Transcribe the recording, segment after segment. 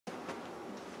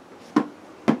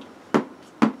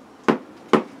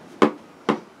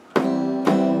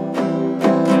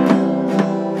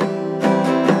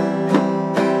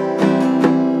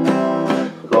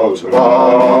go to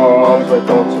arms, we're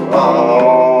going to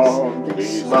arms.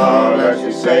 Please smile as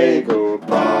you say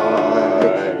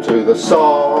goodbye. To the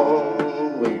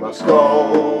Somme we must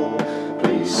go.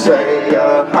 Please say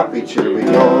a happy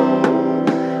cheerio.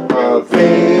 I'll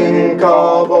think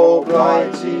of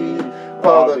Almighty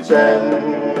Father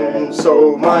Thames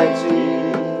so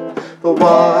mighty, the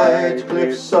white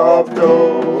cliffs of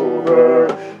Dover,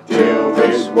 till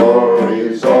this war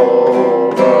is over.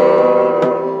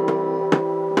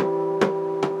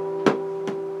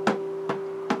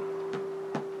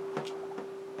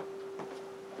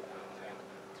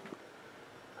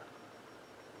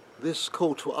 This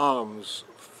call to arms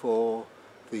for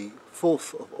the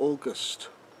 4th of August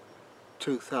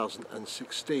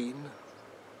 2016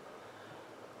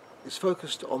 is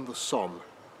focused on the Somme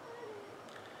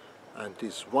and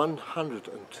is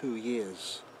 102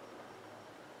 years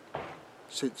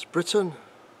since Britain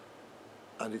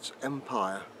and its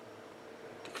empire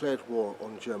declared war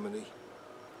on Germany.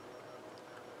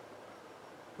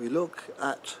 We look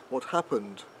at what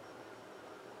happened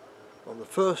on the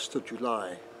 1st of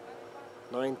July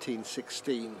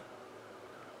 1916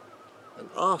 and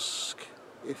ask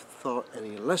if there are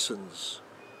any lessons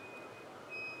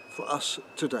for us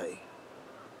today.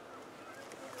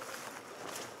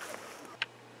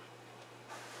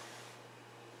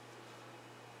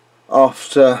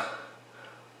 After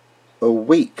a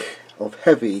week of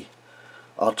heavy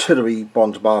artillery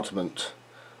bombardment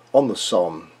on the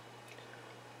Somme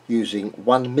using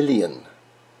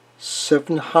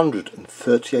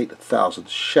 1,738,000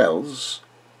 shells,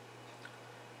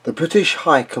 the British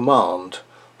High Command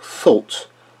thought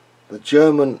the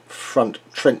German front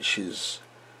trenches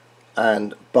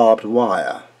and barbed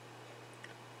wire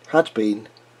had been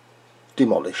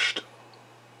demolished.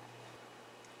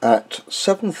 At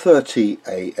 7:30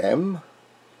 AM,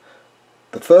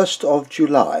 the 1st of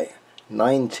July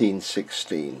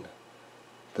 1916,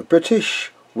 the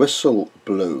British whistle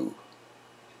blew.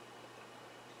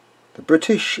 The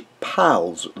British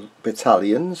PALS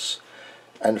battalions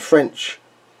and French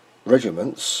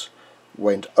regiments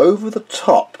went over the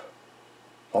top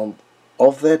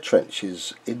of their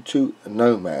trenches into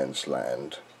no man's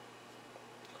land.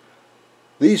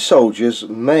 These soldiers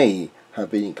may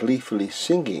have been gleefully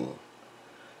singing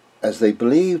as they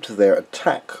believed their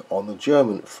attack on the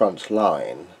German front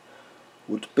line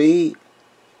would be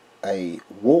a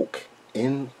walk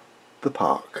in the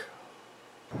park.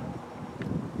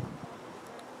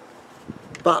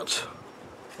 But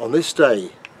on this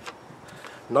day,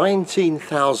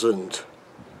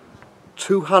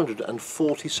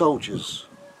 19,240 soldiers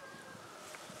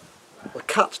were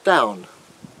cut down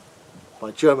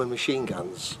by German machine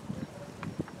guns.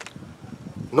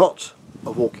 Not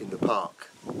a walk in the park.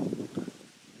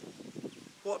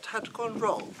 What had gone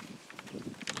wrong?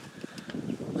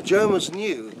 The Germans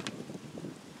knew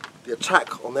the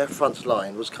attack on their front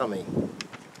line was coming.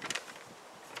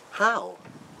 How?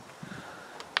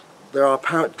 There are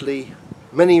apparently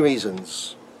many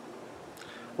reasons.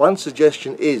 One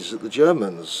suggestion is that the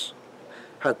Germans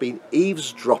had been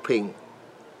eavesdropping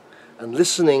and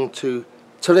listening to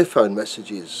telephone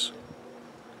messages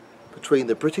between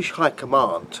the British High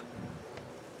Command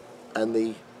and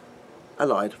the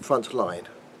Allied front line,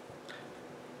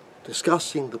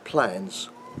 discussing the plans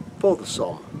for the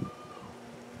Somme.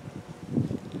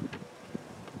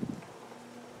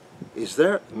 Is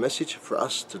there a message for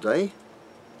us today?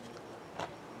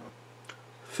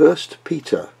 1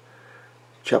 Peter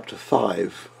chapter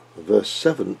 5 verse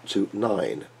 7 to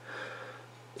 9.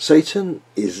 Satan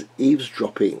is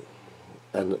eavesdropping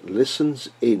and listens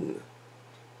in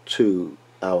to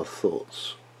our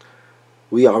thoughts.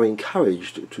 We are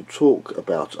encouraged to talk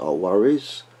about our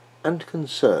worries and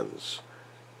concerns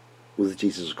with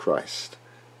Jesus Christ,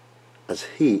 as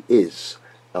he is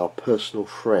our personal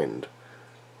friend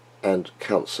and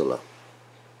counsellor.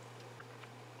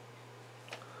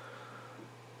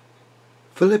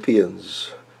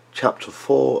 Philippians chapter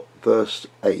 4 verse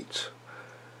 8.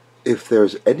 If there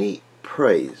is any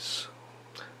praise,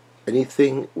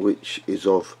 anything which is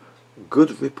of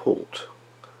good report,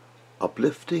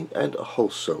 uplifting and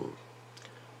wholesome,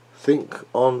 think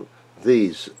on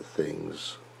these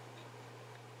things.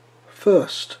 1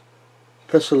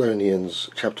 Thessalonians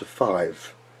chapter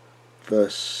 5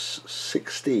 verse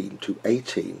 16 to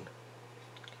 18.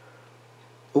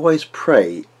 Always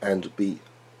pray and be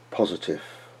positive.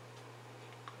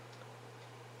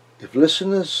 If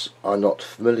listeners are not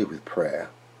familiar with prayer,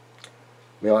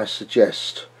 may I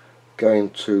suggest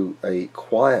going to a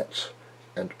quiet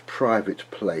and private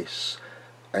place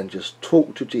and just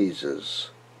talk to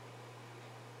Jesus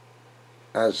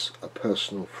as a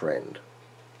personal friend.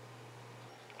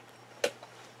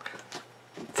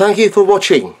 Thank you for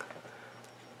watching,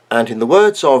 and in the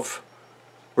words of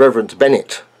Reverend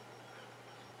Bennett,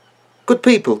 good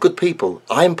people,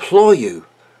 I implore you,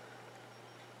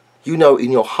 you know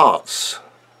in your hearts,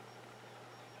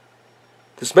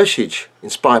 this message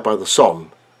inspired by the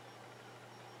Somme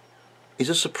is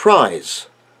a surprise,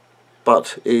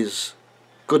 but is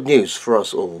good news for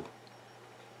us all.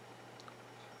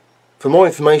 For more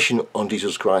information on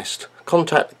Jesus Christ,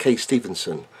 contact Kay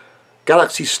Stevenson,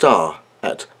 Galaxy Star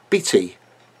at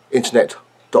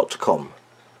btinternet.com.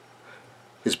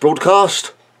 This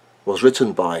broadcast was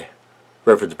written by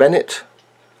Reverend Bennett.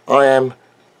 I am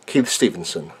Keith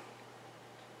Stevenson.